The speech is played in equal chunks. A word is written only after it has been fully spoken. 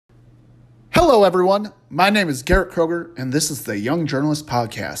Hello, everyone. My name is Garrett Kroger, and this is the Young Journalist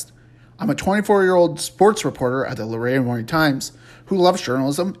Podcast. I'm a 24-year-old sports reporter at the Laredo Morning Times who loves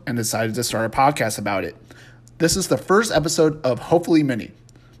journalism and decided to start a podcast about it. This is the first episode of Hopefully Many.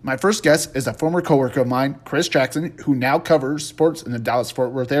 My first guest is a former coworker of mine, Chris Jackson, who now covers sports in the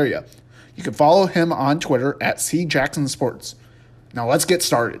Dallas-Fort Worth area. You can follow him on Twitter at CJacksonSports. Now let's get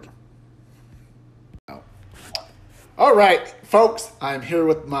started. All right, folks, I'm here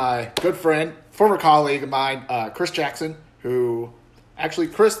with my good friend, former colleague of mine, Chris Jackson, who actually,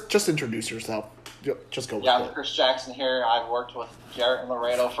 Chris, just introduce yourself. Just go with it. Yeah, I'm Chris Jackson here. I've worked with Garrett and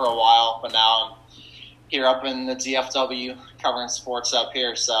Laredo for a while, but now I'm here up in the DFW covering sports up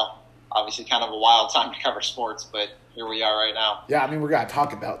here. So obviously kind of a wild time to cover sports, but here we are right now. Yeah, I mean, we're going to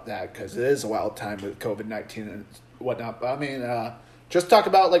talk about that because it is a wild time with COVID-19 and whatnot. But I mean, just talk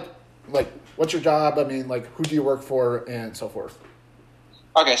about, like, what's your job? I mean, like, who do you work for and so forth?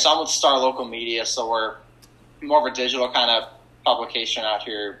 Okay, so I'm with Star Local Media, so we're more of a digital kind of publication out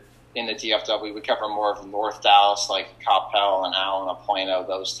here in the DFW. We cover more of North Dallas, like Coppell and Allen, Plano,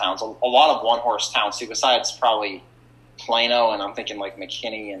 those towns. A lot of one-horse towns, too, besides probably Plano, and I'm thinking like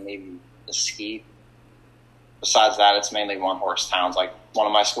McKinney and maybe Mesquite. Besides that, it's mainly one-horse towns. Like one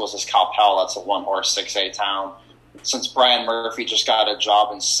of my schools is Coppell. That's a one-horse 6A town. Since Brian Murphy just got a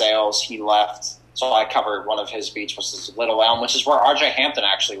job in sales, he left. So I covered one of his beats, which is Little Elm, which is where RJ Hampton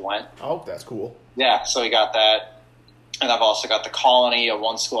actually went. Oh, that's cool. Yeah, so he got that. And I've also got the Colony, a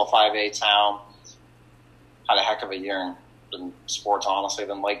one-school 5A town. Had a heck of a year in sports, honestly.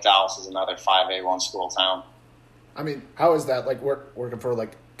 Then Lake Dallas is another 5A one-school town. I mean, how is that, like, working for,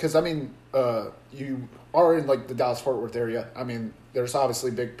 like, because, I mean, you are in, like, the Dallas-Fort Worth area. I mean, there's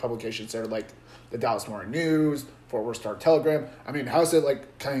obviously big publications there, like the Dallas Morning News, Fort Worth Star-Telegram. I mean, how's it,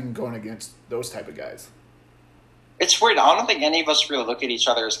 like, kind of going against those type of guys? It's weird. I don't think any of us really look at each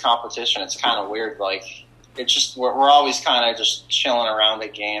other as competition. It's kind of weird. Like, it's just, we're always kind of just chilling around the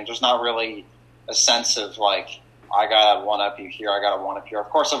game. There's not really a sense of, like, I got to one-up you here, I got to one-up here. Of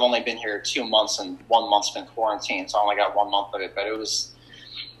course, I've only been here 2 months, and 1 month's been quarantined, so I only got 1 month of it. But it was,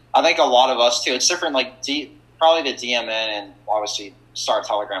 I think a lot of us, too. It's different, like, probably the DMN and obviously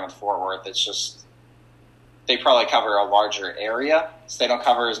Star-Telegram at Fort Worth. It's just, they probably cover a larger area, so they don't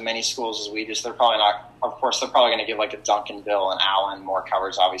cover as many schools as we do. So they're probably not. Of course, they're probably going to give like a Duncanville and Allen more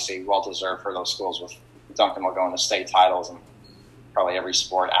coverage. Obviously, well deserved for those schools. With Duncan going to state titles and probably every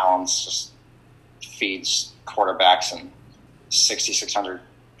sport. Allen's just feeds quarterbacks, and 6,600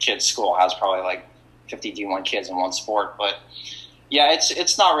 kids school has probably like 50 D1 kids in one sport. But yeah,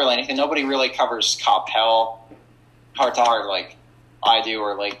 it's not really anything. Nobody really covers Coppell heart to heart like I do,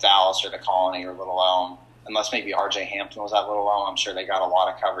 or Lake Dallas, or the Colony, or Little Elm. Unless maybe RJ Hampton was at Little Elm. I'm sure they got a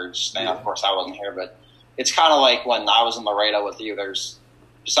lot of coverage. And of course, I wasn't here, but it's kind of like when I was in Laredo with you, there's,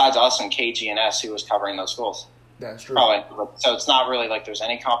 besides us and KGNS, who was covering those schools. That's true. Probably. So it's not really like there's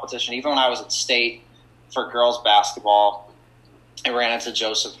any competition. Even when I was at state for girls basketball, I ran into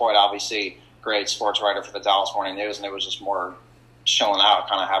Joseph Hoyt, obviously great sports writer for the Dallas Morning News, and it was just more chilling out,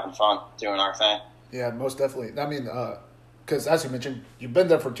 kind of having fun, doing our thing. Yeah, most definitely. I mean, because as you mentioned, you've been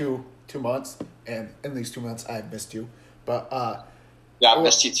there for two months, and in these 2 months, I've missed you. But yeah, I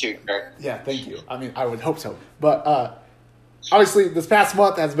missed you too, Greg. Yeah, thank you. I mean, I would hope so. But obviously, this past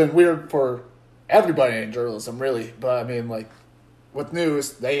month has been weird for everybody in journalism, really. But I mean, like, with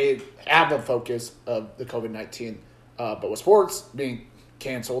news, they have the focus of the COVID-19. But with sports being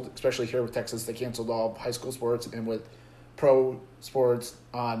canceled, especially here with Texas, they canceled all high school sports, and with pro sports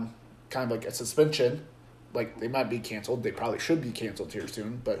on kind of like a suspension. Like, they might be canceled. They probably should be canceled here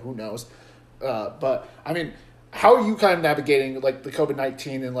soon, but who knows? But, I mean, how are you kind of navigating, like, the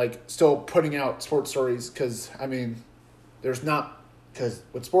COVID-19 and, like, still putting out sports stories? Because, I mean, there's not – because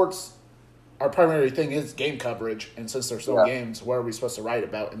with sports, our primary thing is game coverage. And since there's no games, what are we supposed to write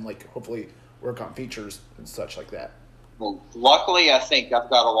about and, like, hopefully work on features and such like that? Well, luckily, I think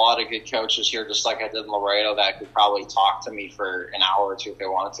I've got a lot of good coaches here, just like I did in Laredo, that could probably talk to me for an hour or two if they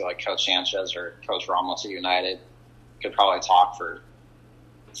wanted to, like Coach Sanchez or Coach Ramos at United could probably talk for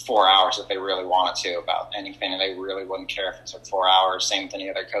 4 hours if they really wanted to about anything, and they really wouldn't care if it took 4 hours. Same with any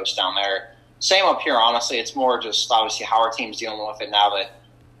other coach down there. Same up here, honestly. It's more just obviously how our team's dealing with it now that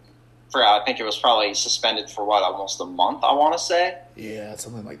I think it was probably suspended for almost a month, I want to say. Yeah,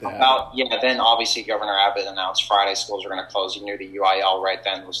 something like that. Then obviously Governor Abbott announced Friday schools are going to close. You knew the UIL right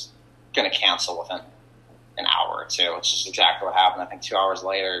then was going to cancel within an hour or two, which is exactly what happened. I think 2 hours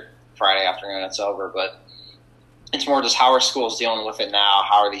later, Friday afternoon, it's over. But it's more just how are schools dealing with it now?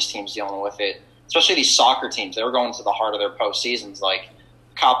 How are these teams dealing with it? Especially these soccer teams. They were going to the heart of their postseasons. Like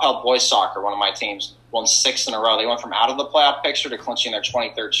Coppell boys soccer, one of my teams, won 6 in a row. They went from out of the playoff picture to clinching their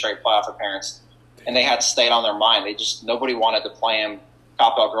 23rd straight playoff appearance, and they had state on their mind. Nobody wanted to play them.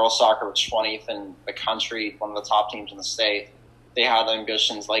 Coppell girls soccer was 20th in the country, one of the top teams in the state. They had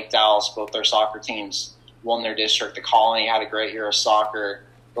ambitions. Lake Dallas, both their soccer teams won their district. The Colony had a great year of soccer.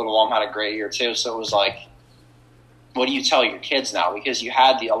 Little Ulm had a great year too. So it was like, what do you tell your kids now? Because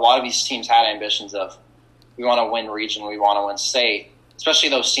a lot of these teams had ambitions of, we want to win region, we want to win state, especially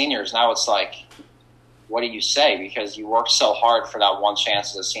those seniors. Now it's like, what do you say? Because you worked so hard for that one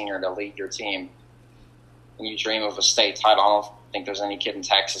chance as a senior to lead your team, and you dream of a state title. I don't think there's any kid in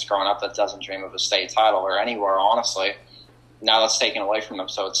Texas growing up that doesn't dream of a state title, or anywhere, honestly. Now that's taken away from them.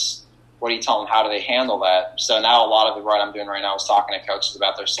 So it's, what do you tell them? How do they handle that? So now a lot of what I'm doing right now is talking to coaches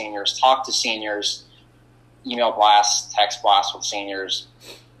about their seniors. Talk to seniors, email blasts, text blasts with seniors.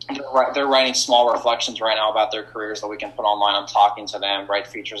 They're writing small reflections right now about their careers that we can put online. I'm talking to them, write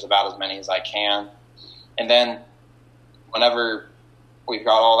features about as many as I can. And then whenever we've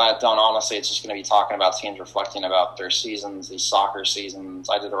got all that done, honestly, it's just going to be talking about teams reflecting about their seasons, these soccer seasons.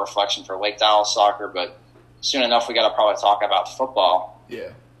 I did a reflection for Lake Dallas soccer, but soon enough we got to probably talk about football. Yeah.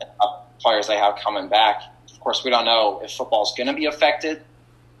 Players they have coming back. Of course, we don't know if football's going to be affected.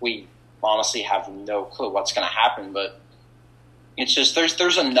 We honestly have no clue what's going to happen, but it's just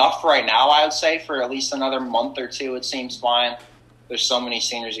there's enough right now, I would say, for at least another month or two. It seems fine. There's so many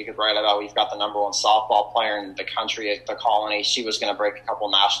seniors you could write about. We've got the number one softball player in the country at the Colony. She was going to break a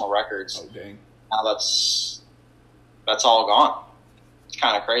couple national records. Oh, dang. Now that's all gone. It's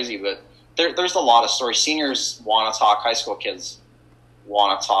kind of crazy, but there's a lot of stories. Seniors want to talk. High school kids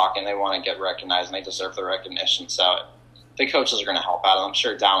want to talk, and they want to get recognized, and they deserve the recognition. So the coaches are going to help out. I'm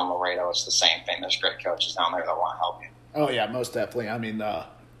sure down in Laredo it's the same thing. There's great coaches down there that want to help you. Oh, yeah, most definitely. I mean,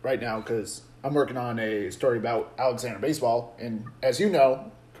 right now, because I'm working on a story about Alexander baseball, and as you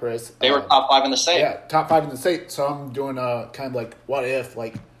know, Chris, they were top 5 in the state. Yeah, top 5 in the state. So I'm doing a kind of like what if,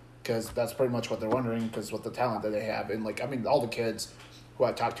 like, because that's pretty much what they're wondering, because with the talent that they have, and like, I mean, all the kids who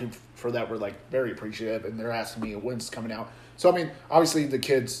I talked to for that were like very appreciative, and they're asking me when's coming out. So I mean, obviously the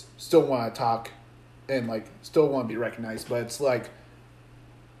kids still want to talk and like still want to be recognized, but it's like,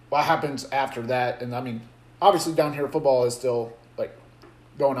 what happens after that? And I mean, obviously down here football is still like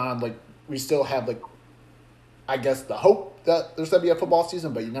going on. Like we still have like, I guess the hope that there's gonna be a football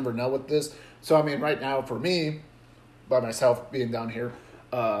season, but you never know with this. So I mean, right now for me, by myself being down here,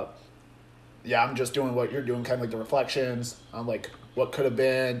 yeah, I'm just doing what you're doing, kind of like the reflections on like what could have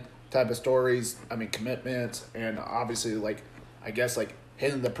been type of stories. I mean, commitments, and obviously like I guess like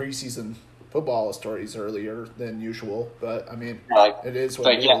hitting the preseason football stories earlier than usual. But I mean, it is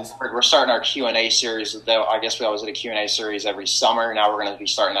what it is. We're starting our Q&A series. Though I guess we always did a Q&A series every summer. Now we're going to be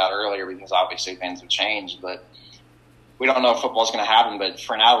starting that earlier because obviously things have changed. But we don't know if football is going to happen. But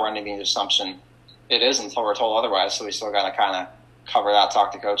for now, we're under the assumption it is until we're told otherwise. So we still got to kind of cover that,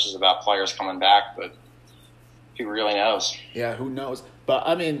 talk to coaches about players coming back. But who really knows? Yeah, who knows? But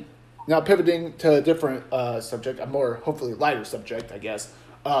I mean, now pivoting to a different subject, a more hopefully lighter subject, I guess.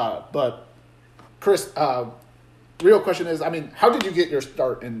 But Chris, real question is, I mean, how did you get your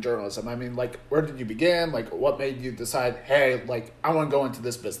start in journalism? I mean, like, where did you begin? Like, what made you decide, hey, like, I want to go into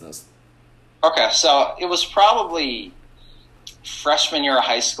this business? Okay, so it was probably freshman year of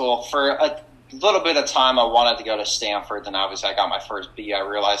high school. For a little bit of time, I wanted to go to Stanford. Then obviously I got my first B. I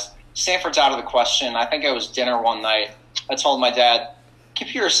realized Stanford's out of the question. I think it was dinner one night. I told my dad,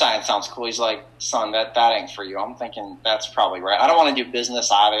 computer science sounds cool. He's like, son, that ain't for you. I'm thinking that's probably right. I don't want to do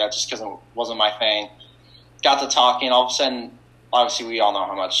business either. That just because it wasn't my thing. Got to talking. All of a sudden, obviously, we all know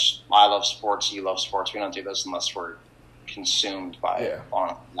how much I love sports. You love sports. We don't do this unless we're consumed by it.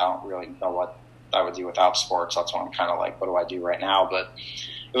 I don't really know what I would do without sports. That's why I'm kind of like, what do I do right now? But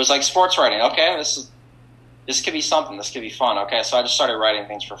it was like sports writing. Okay, this could be something. This could be fun. Okay, so I just started writing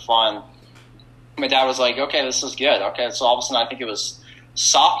things for fun. My dad was like, okay, this is good. Okay, so all of a sudden, I think it was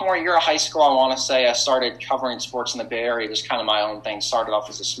sophomore year of high school, I want to say, I started covering sports in the Bay Area. Just kind of my own thing. Started off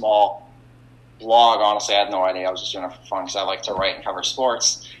as a small blog. Honestly, I had no idea. I was just doing it for fun because I like to write and cover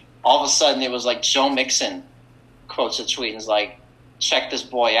sports. All of a sudden, it was like Joe Mixon quotes a tweet and is like, check this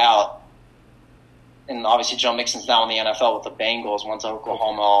boy out. And obviously, Joe Mixon's now in the NFL with the Bengals, went to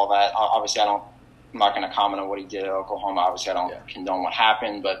Oklahoma, all that. Obviously, I'm not going to comment on what he did at Oklahoma. Obviously, I don't condone what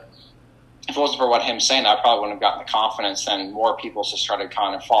happened, but if it wasn't for what him saying, I probably wouldn't have gotten the confidence, and more people just started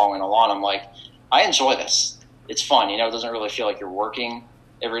kind of following along. I'm like, I enjoy this. It's fun. You know, it doesn't really feel like you're working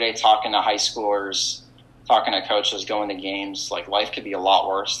every day, talking to high schoolers, talking to coaches, going to games. Like, life could be a lot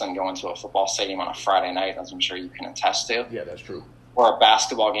worse than going to a football stadium on a Friday night, as I'm sure you can attest to. Yeah, that's true. Or a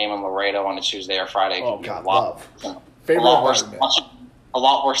basketball game in Laredo on a Tuesday or Friday. Oh, God, love. Favorite a lot worse. a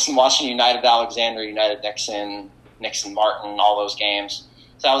lot worse than watching United Alexander, United Nixon Martin, all those games.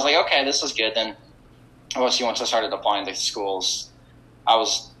 So I was like, okay, this is good. Then obviously once I started applying to schools,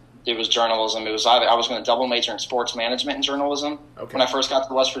 it was journalism. It was either I was going to double major in sports management and journalism when I first got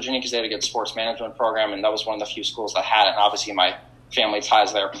to West Virginia because they had a good sports management program, and that was one of the few schools that had it. And obviously my family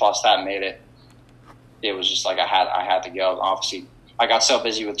ties there plus that made it. It was just like I had to go. Obviously, I got so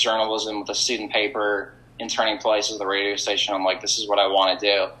busy with journalism, with the student paper, interning places, the radio station. I'm like, this is what I want to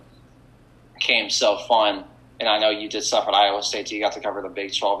do. It became so fun. And I know you did stuff at Iowa State, too. You got to cover the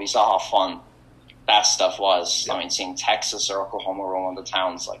Big 12. You saw how fun that stuff was. Yeah. I mean, seeing Texas or Oklahoma roll into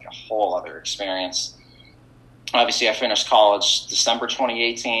town is like a whole other experience. Obviously, I finished college December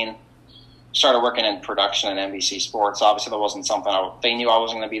 2018. Started working in production at NBC Sports. Obviously, that wasn't something they knew I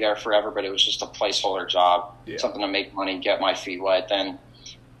wasn't going to be there forever, but it was just a placeholder job, something to make money, get my feet wet. Then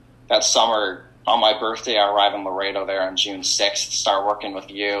that summer, on my birthday, I arrived in Laredo there on June 6th, start working with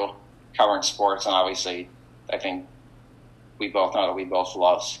you, covering sports. And obviously, I think we both know that we both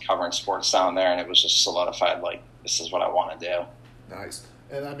love covering sports down there, and it was just solidified, like, this is what I want to do. Nice.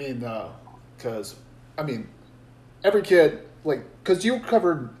 And I mean, every kid, like, because you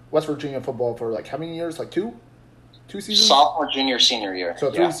covered West Virginia football for, like, how many years? Like, two seasons? Sophomore, junior, senior year. So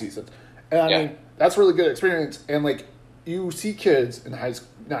 3 seasons. And I mean, that's really good experience. And, like, you see kids in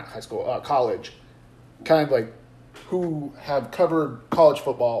college, kind of like, who have covered college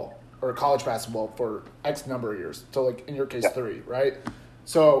football or college basketball for X number of years. So, like, in your case, 3, right?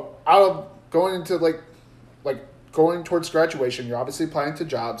 So, out of going into, like going towards graduation, you're obviously applying to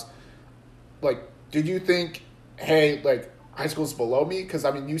jobs. Like, did you think, hey, like, high school's below me? Because,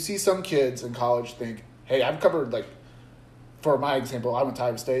 I mean, you see some kids in college think, hey, I've covered, like, for my example, I went to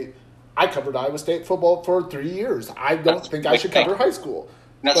Iowa State. I covered Iowa State football for 3 years. I don't think I should cover high school.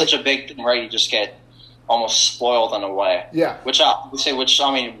 And that's such a big thing, right? You just get almost spoiled in a way. Yeah. Which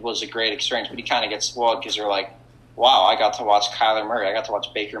was a great experience, but you kind of get spoiled because you're like, wow, I got to watch Kyler Murray. I got to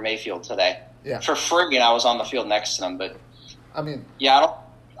watch Baker Mayfield today. Yeah. For free, and I was on the field next to them. But, I mean,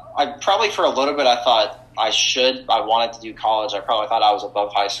 I probably for a little bit I thought I wanted to do college. I probably thought I was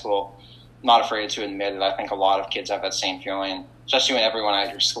above high school. I'm not afraid to admit it. I think a lot of kids have that same feeling, especially when everyone at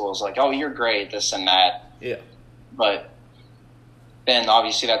your school is like, oh, you're great, this and that. Yeah. But then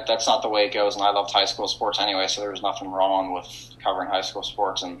obviously that's not the way it goes, and I loved high school sports anyway, so there was nothing wrong with covering high school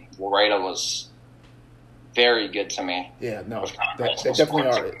sports, and Laredo was very good to me. Yeah, no, they definitely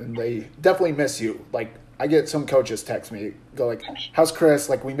are, and they definitely miss you. Like, I get some coaches text me, go like, how's Chris?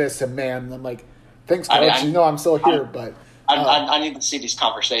 Like, we miss him, man. And I'm like, thanks, coach. You know I'm still here, but... I need to see these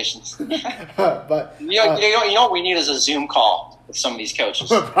conversations. But you know what we need is a Zoom call with some of these coaches.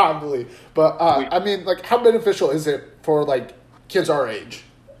 Probably. But, I mean, like, how beneficial is it for, like, kids our age?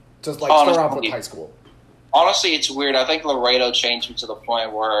 Just, like, start off with high school. Honestly, it's weird. I think Laredo changed me to the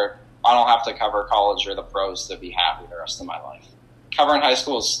point where I don't have to cover college or the pros to be happy the rest of my life. Covering high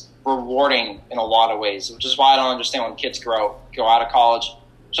school is rewarding in a lot of ways, which is why I don't understand when kids go out of college.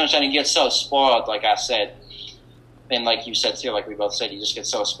 Sometimes you get so spoiled, like I said. And like you said, too, like we both said, you just get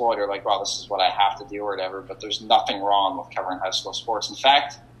so spoiled. You're like, wow, this is what I have to do or whatever. But there's nothing wrong with covering high school sports. In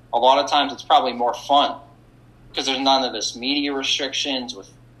fact, a lot of times it's probably more fun because there's none of this media restrictions with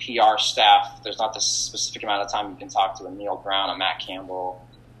PR staff. There's not this specific amount of time you can talk to a Neil Brown, a Matt Campbell,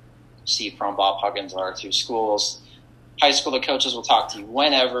 Steve Prohm, Bob Huggins, our 2 schools. High school, the coaches will talk to you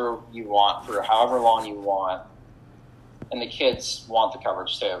whenever you want for however long you want. And the kids want the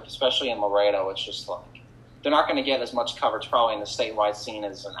coverage too, especially in Laredo. It's just like, they're not going to get as much coverage probably in the statewide scene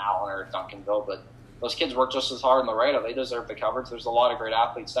as an Allen or Duncanville, but those kids work just as hard in Laredo. They deserve the coverage. There's a lot of great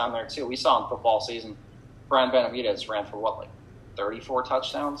athletes down there too. We saw in football season, Brian Benavidez ran for 34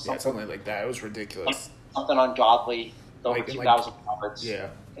 touchdowns? Something like that. It was ridiculous. Something ungodly. Over 2,000 yards. Yeah.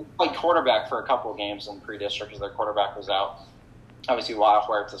 He played quarterback for a couple of games in pre-district because their quarterback was out. Obviously, Wyatt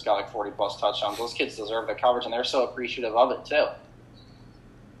Huerta's got 40-plus touchdowns. Those kids deserve the coverage, and they're so appreciative of it, too.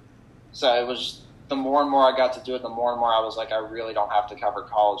 So it was the more and more I got to do it, the more and more I was like, I really don't have to cover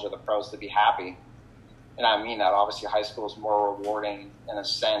college or the pros to be happy. And I mean that. Obviously, high school is more rewarding in a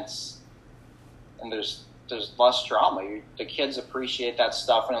sense, and there's less drama. The kids appreciate that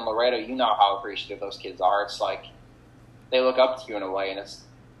stuff, and in Laredo, you know how appreciative those kids are. It's like they look up to you in a way, and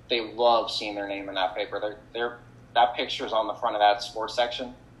they love seeing their name in that paper. That picture's on the front of that sports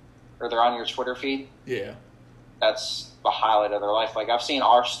section, or they're on your Twitter feed. Yeah. That's the highlight of their life. Like, I've seen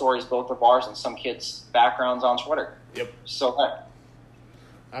our stories, both of ours, and some kids' backgrounds on Twitter. Yep. So there.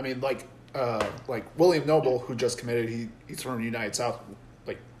 I mean, like William Noble, who just committed, he's from United South.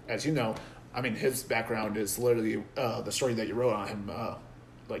 Like, as you know, I mean, his background is literally the story that you wrote on him,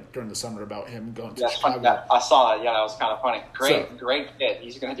 like during the summer about him going to That's Chicago. funny. I saw that. Yeah, that was kind of funny. Great kid.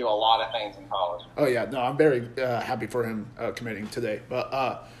 He's going to do a lot of things in college. Oh yeah, no, I'm very happy for him committing today.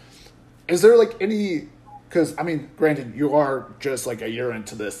 But is there like any? Because I mean, granted, you are just like a year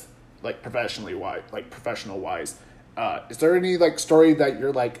into this, like professional wise. Is there any like story that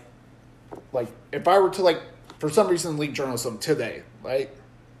you're like if I were to like for some reason leave journalism today, like,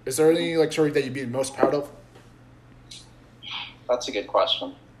 is there any like story that you'd be most proud of? That's a good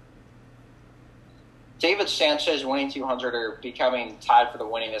question. David Sanchez winning 200 or becoming tied for the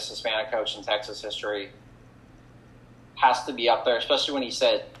winningest Hispanic coach in Texas history has to be up there, especially when he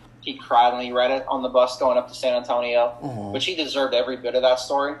said he cried when he read it on the bus going up to San Antonio, which he deserved every bit of that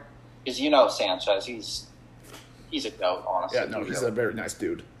story. Because you know Sanchez, he's a goat, honestly. Yeah, no, he's a very nice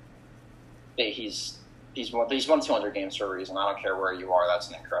dude. He's won 200 games for a reason. I don't care where you are. That's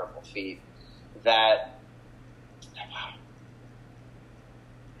an incredible feat.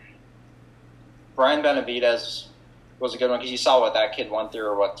 Brian Benavidez was a good one because you saw what that kid went through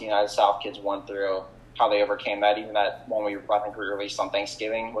or what the United South kids went through, how they overcame that. Even that one I think we released on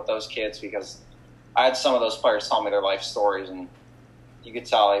Thanksgiving with those kids, because I had some of those players tell me their life stories, and you could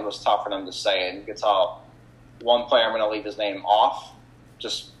tell it was tough for them to say it. You could tell one player, I'm going to leave his name off,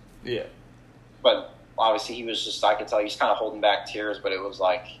 but obviously he was just, I could tell he's kind of holding back tears, but it was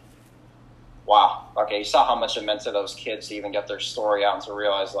like, wow. Okay, you saw how much it meant to those kids to even get their story out and to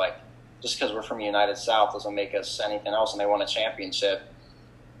realize, like, just because we're from the United South doesn't make us anything else, and they won a championship.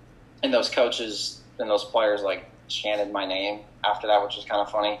 And those coaches and those players, like, chanted my name after that, which was kind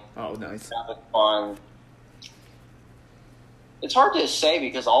of funny. Oh, nice. That was fun. It's hard to say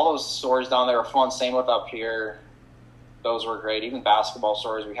because all those stories down there were fun. Same with up here. Those were great. Even basketball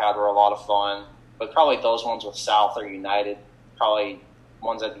stories we had were a lot of fun. But probably those ones with South or United, probably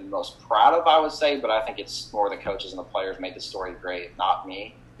ones I'd be most proud of, I would say. But I think it's more the coaches and the players made the story great, not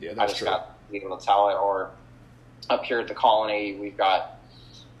me. Yeah, I just got to be able to tell it. Or up here at the Colony, we've got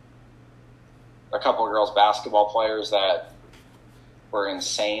a couple of girls basketball players that were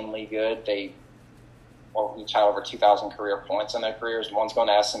insanely good. They each had over 2,000 career points in their careers. One's going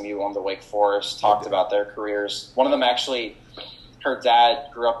to SMU, one to Wake Forest, talked about their careers. One of them actually, her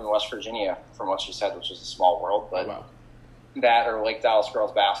dad grew up in West Virginia, from what she said, which is a small world. But that or Lake Dallas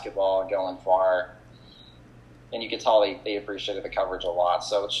girls basketball going far. And you could tell they appreciated the coverage a lot.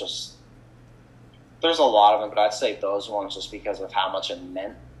 So it's just, there's a lot of them, but I'd say those ones just because of how much it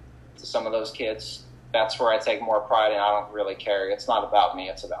meant to some of those kids. That's where I take more pride, and I don't really care. It's not about me,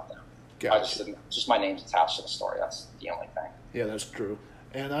 it's about them. Gotcha. Just my name's attached to the story. That's the only thing. Yeah, that's true.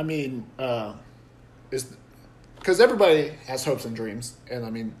 And I mean, because everybody has hopes and dreams, and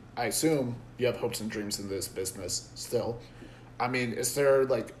I mean, I assume you have hopes and dreams in this business still. I mean, is there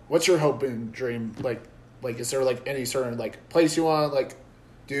like, what's your hope and dream? Like, is there like any certain like place you want to like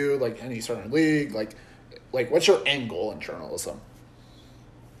do, like any certain league? Like what's your end goal in journalism?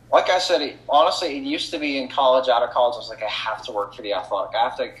 Like I said, honestly, it used to be in college, out of college, I was like, I have to work for the Athletic. I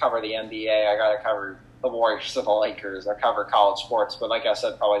have to cover the NBA. I got to cover the Warriors and the Lakers. I cover college sports. But like I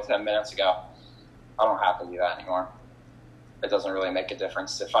said probably 10 minutes ago, I don't have to do that anymore. It doesn't really make a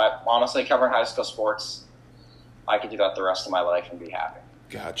difference. If I'm honestly covering high school sports, I could do that the rest of my life and be happy.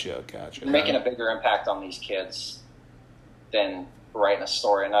 Gotcha. You're making a bigger impact on these kids than writing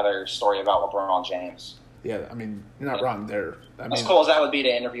another story about LeBron James. Yeah, I mean, you're not wrong there. As cool as that would be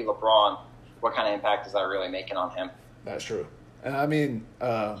to interview LeBron, what kind of impact is that really making on him? That's true. And I mean,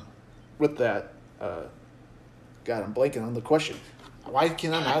 with that, God, I'm blanking on the question. Why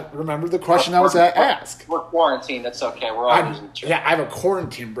can I not remember the question I was going to ask? We're quarantined. It's okay. We're all losing. Yeah, I have a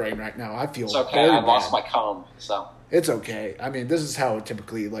quarantine brain right now. I feel it's okay. I lost my comb, so. It's okay. I mean, this is how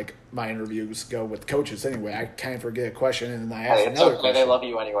typically like my interviews go with coaches anyway. I kind of forget a question and then I ask another question. They love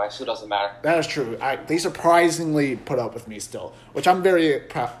you anyway, so it doesn't matter. That is true. They surprisingly put up with me still, which I'm very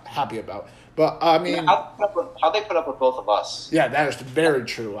happy about. But I mean, how they put up with both of us? Yeah, that is very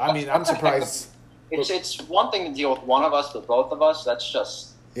true. I mean, I'm surprised. It's one thing to deal with one of us, but both of us, that's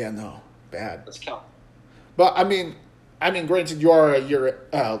just bad. Let's kill. But I mean, granted, you are a year,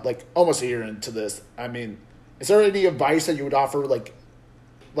 like almost a year into this. I mean. Is there any advice that you would offer, like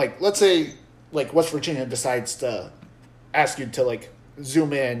let's say, like West Virginia decides to ask you to like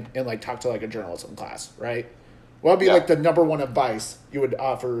zoom in and like talk to like a journalism class, right? What would be like the number one advice you would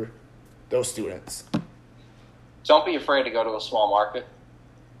offer those students? Don't be afraid to go to a small market.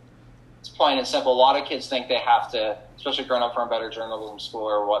 It's plain and simple. A lot of kids think they have to, especially growing up from a better journalism school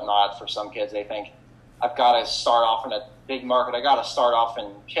or whatnot. For some kids, they think I've got to start off in a big market. I got to start off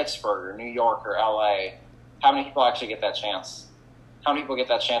in Pittsburgh or New York or LA. How many people actually get that chance? How many people get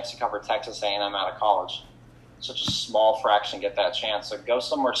that chance to cover Texas A&M out of college? such a small fraction get that chance. So go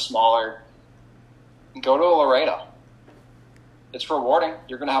somewhere smaller. Go to a Laredo. It's rewarding.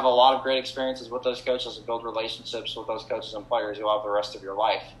 You're going to have a lot of great experiences with those coaches and build relationships with those coaches and players you'll have the rest of your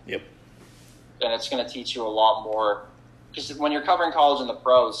life. Yep. And it's going to teach you a lot more. Because when you're covering college and the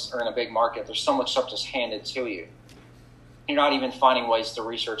pros or in a big market, there's so much stuff just handed to you. You're not even finding ways to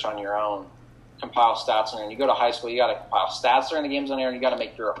research on your own, compile stats on there. And you go to high school, you got to compile stats during the games on there, and you got to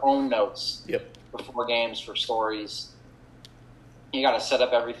make your own notes before games for stories. You got to set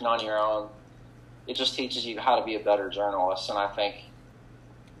up everything on your own. It just teaches you how to be a better journalist. And I think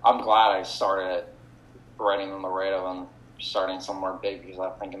I'm glad I started writing in Laredo and starting somewhere big, because I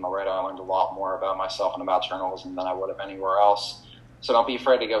think in Laredo I learned a lot more about myself and about journalism than I would have anywhere else. So don't be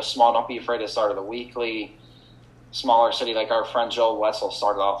afraid to go small. Don't be afraid to start at a weekly, smaller city. Like our friend Joel Wetzel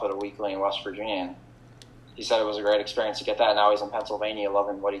started off at a weekly in West Virginia. And he said it was a great experience to get that. Now he's in Pennsylvania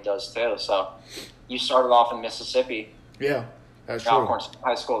loving what he does too. So you started off in Mississippi. Yeah. That's true. Alcorn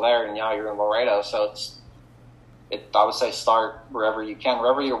High School there, and now you're in Laredo. So I would say start wherever you can,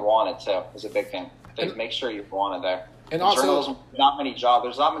 wherever you're wanted to is a big thing. Make sure you're wanted there. And also, journalism, not many jobs.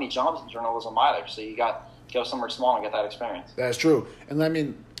 There's not many jobs in journalism either. So you got to go somewhere small and get that experience. That's true. And I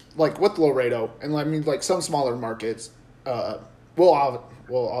mean, like with Laredo, and I mean, like some smaller markets, will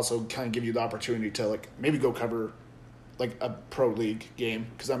also kind of give you the opportunity to like maybe go cover like a pro league game.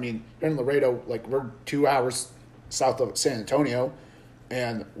 Because I mean, you're in Laredo, like we're 2 hours south of San Antonio,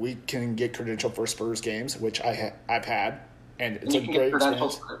 and we can get credentialed for Spurs games, which I've had, and it's a great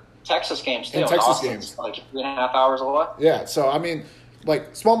experience. For Texas games too. And Texas Austin's games, like 3.5 hours away. Yeah, so I mean,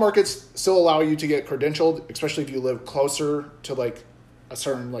 like small markets still allow you to get credentialed, especially if you live closer to like a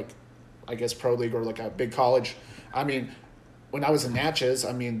certain like, I guess pro league or like a big college. I mean, when I was in Natchez,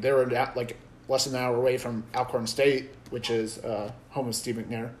 I mean they were like less than an hour away from Alcorn State, which is home of Steve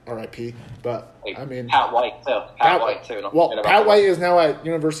McNair, R.I.P. But I mean, Pat White too. Pat White too. Pat White is now at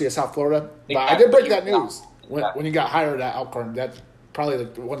University of South Florida. But I did break that news when he got hired at Alcorn. That's probably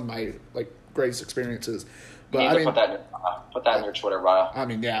like one of my like greatest experiences. But I mean, put that in your Twitter bio. I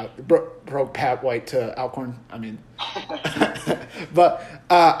mean, yeah, broke Pat White to Alcorn. I mean, but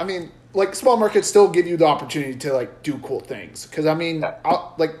I mean, like small markets still give you the opportunity to like do cool things. Because I mean,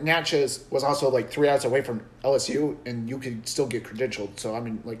 like Natchez was also like 3 hours away from LSU, and you could still get credentialed. So I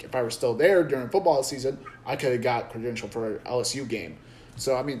mean, like if I were still there during football season, I could have got credentialed for an LSU game.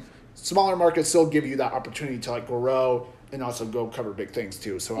 So I mean, smaller markets still give you that opportunity to like grow and also go cover big things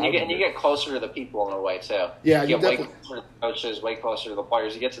too. So you get closer to the people in a way too. Yeah, you get way closer to the coaches, way closer to the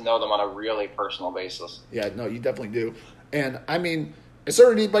players. You get to know them on a really personal basis. Yeah, no, you definitely do. And I mean, is there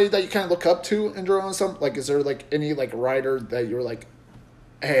anybody that you kind of look up to in journalism? Like, is there like any like writer that you're like,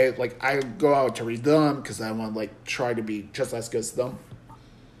 hey, like I go out to read them because I want to like try to be just as good as them?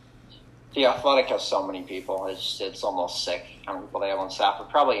 The Athletic has so many people. It's almost sick how many people they have on staff. But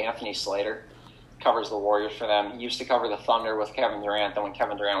probably Anthony Slater covers the Warriors for them. He used to cover the Thunder with Kevin Durant. Then when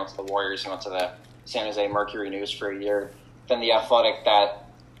Kevin Durant went to the Warriors, he went to the San Jose Mercury News for a year. Then the Athletic, that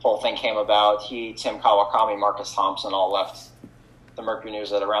whole thing came about. He, Tim Kawakami, Marcus Thompson all left the Mercury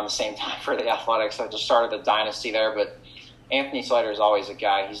News at around the same time for the Athletic. So it just started the dynasty there. But Anthony Slater is always a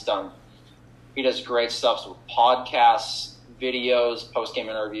guy. He does great stuff with podcasts, videos, post-game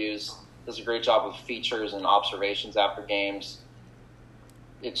interviews. Does a great job with features and observations after games.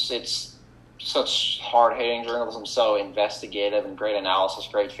 It's such hard-hitting journalism, so investigative and great analysis,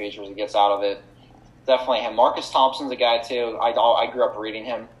 great features he gets out of it. Definitely him. Marcus Thompson's a guy, too. I grew up reading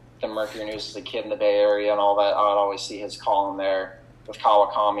him, the Mercury News as a kid in the Bay Area and all that. I would always see his column there with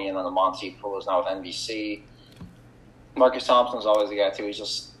Kawakami, and then the Monty Poole is now with NBC. Marcus Thompson's always a guy, too. He's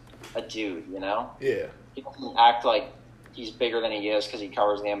just a dude, you know? Yeah. He doesn't act like he's bigger than he is because he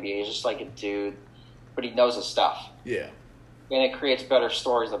covers the NBA. He's just like a dude, but he knows his stuff. Yeah. And it creates better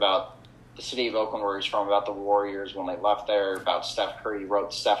stories about the city of Oakland, where he's from, about the Warriors when they left there, about Steph Curry. He wrote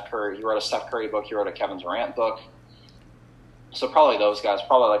a Steph Curry book. He wrote a Kevin Durant book. So probably those guys,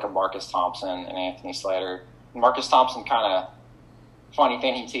 probably like a Marcus Thompson and Anthony Slater. Marcus Thompson, kind of funny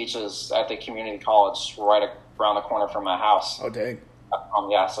thing, he teaches at the community college right around the corner from my house. Oh, dang.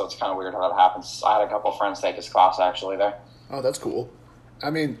 Yeah, so it's kind of weird how that happens. I had a couple of friends take his class actually there. Oh, that's cool. I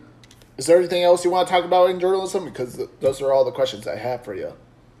mean, is there anything else you want to talk about in journalism? Because those are all the questions I have for you.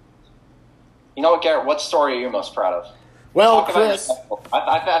 You know what, Garrett? What story are you most proud of? Well, Chris,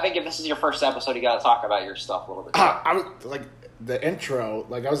 I think if this is your first episode, you got to talk about your stuff a little bit. I was like the intro.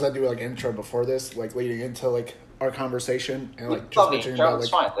 Like I was gonna do like intro before this, like leading into like our conversation and like just mentioning about like.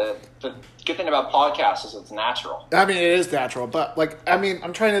 Fine. The good thing about podcasts is it's natural. I mean, it is natural, but like I mean,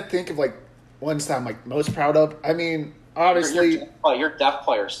 I'm trying to think of like ones that I'm like most proud of. I mean, obviously, your deaf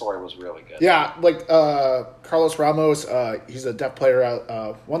player story was really good. yeah, like Carlos Ramos, he's a deaf player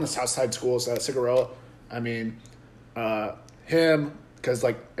at one of the Southside schools at Cigarella. I mean, him, because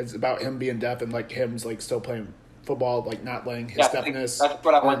like it's about him being deaf and like him's like still playing football, like not letting his deafness. That's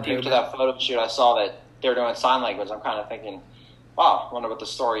what I went to that photo shoot. I saw that they were doing sign language. I'm kind of thinking, wow, I wonder what the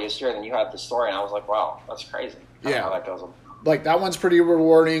story is here. Then you had the story, and I was like, wow, that's crazy. Yeah, how that goes. Like that one's pretty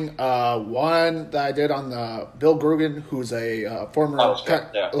rewarding. One that I did on the Bill Grugan, who's a former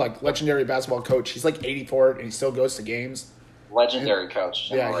like legendary basketball coach. He's like 84 and he still goes to games. Legendary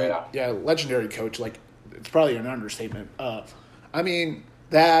coach. Yeah, legendary coach. Like it's probably an understatement. I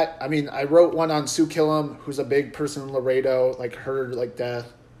wrote one on Sue Killam, who's a big person in Laredo, like her like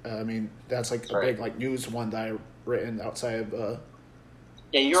death. I mean, that's like a big like news one that I written outside of.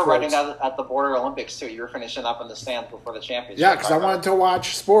 Yeah, you were writing that at the Border Olympics too. You were finishing up in the stands before the championship. Yeah, because I wanted to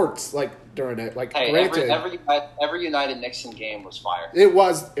watch sports like during it. Like, hey, every United Nixon game was fire. It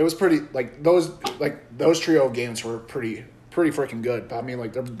was pretty like those trio games were pretty freaking good. But I mean,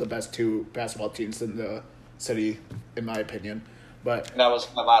 like they're the best two basketball teams in the city, in my opinion. But and that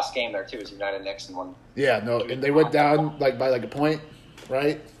was my last game there too. Was United Nixon won? Yeah, no, and they went down like by like a point,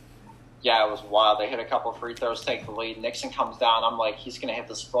 right? Yeah, it was wild. They hit a couple of free throws, take the lead. Nixon comes down. I'm like, he's going to hit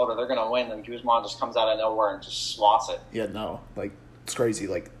this floater. They're going to win. And Guzman just comes out of nowhere and just swats it. Yeah, no. Like, it's crazy.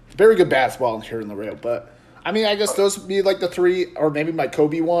 Like, very good basketball here in the rail. But, I mean, I guess those would be, like, the three, or maybe my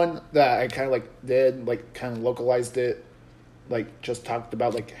Kobe one that I kind of, like, did, like, kind of localized it. Like, just talked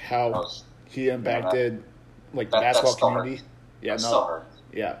about, like, how he impacted, like, the basketball community. Hurts. Yeah, that no. Still hurts.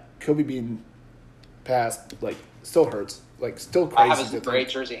 Yeah. Kobe being passed, like, still hurts. Like, still crazy. I have his great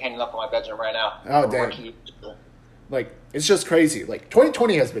jersey hanging up in my bedroom right now. Oh, dang. Like, it's just crazy. Like,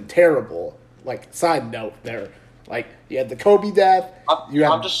 2020 has been terrible. Like, side note there. Like, you had the Kobe death.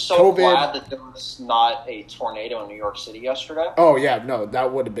 I'm just so glad that there was not a tornado in New York City yesterday. Oh, yeah. No,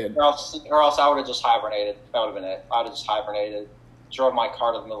 that would have been. Or else I would have just hibernated. That would have been it. I would have just hibernated, drove my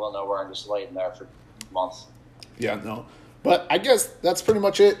car to the middle of nowhere, and just laid in there for months. Yeah, no. But I guess that's pretty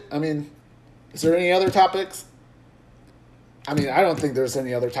much it. I mean, is there any other topics? I mean, I don't think there's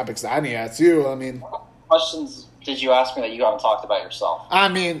any other topics that I need to ask you. I mean, what questions did you ask me that you haven't talked about yourself? I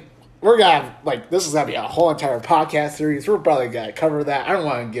mean, we're going to have, like, this is going to be a whole entire podcast series. We're probably going to cover that. I don't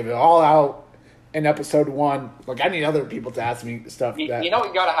want to give it all out in episode 1. Like, I need other people to ask me stuff. You know what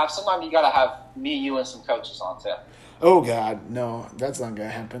you got to have? Sometimes you got to have me, you, and some coaches on, too. Oh, God. No, that's not going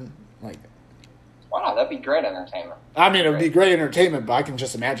to happen. Like, why not? That'd be great entertainment. I mean, it would be great entertainment, but I can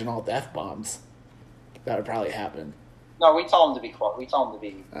just imagine all the F-bombs that would probably happen. No, we told him to be cool. We told him to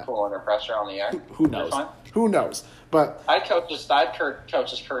be cool under pressure on the air. Who knows? Who knows? But I had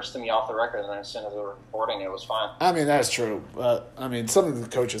coaches cursed me off the record, and then as soon as we were recording, it was fine. I mean, that's true. But I mean, some of the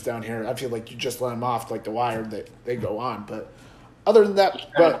coaches down here, I feel like you just let them off like the wire. They go on. But other than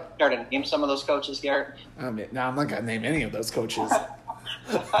that, care to name some of those coaches, Garrett? I mean, no, I'm not gonna name any of those coaches.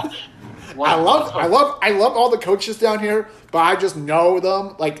 I love all the coaches down here, but I just know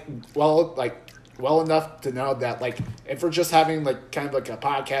them well enough to know that, like, if we're just having, like, kind of like a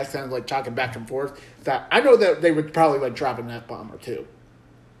podcast, kind of like talking back and forth, that I know that they would probably, like, drop an F-bomb or two.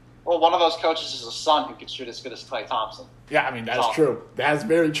 Well, one of those coaches is a son who could shoot as good as Klay Thompson. Yeah, I mean, that's true. That's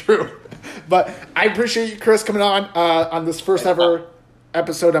very true. But I appreciate you, Chris, coming on this first ever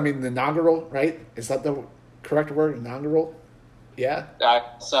episode. I mean, the inaugural, right? Is that the correct word? Inaugural? Yeah? Yeah.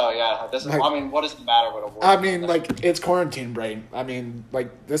 I mean, what does it matter what a word? I mean, like, it's quarantine brain. I mean,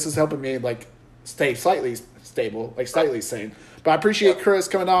 like, this is helping me, like, stay slightly stable, like slightly sane. But I appreciate Chris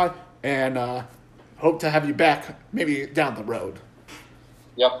coming on, and hope to have you back maybe down the road.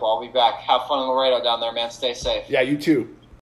 Yep, I'll be back. Have fun in Laredo down there, man. Stay safe. Yeah, you too.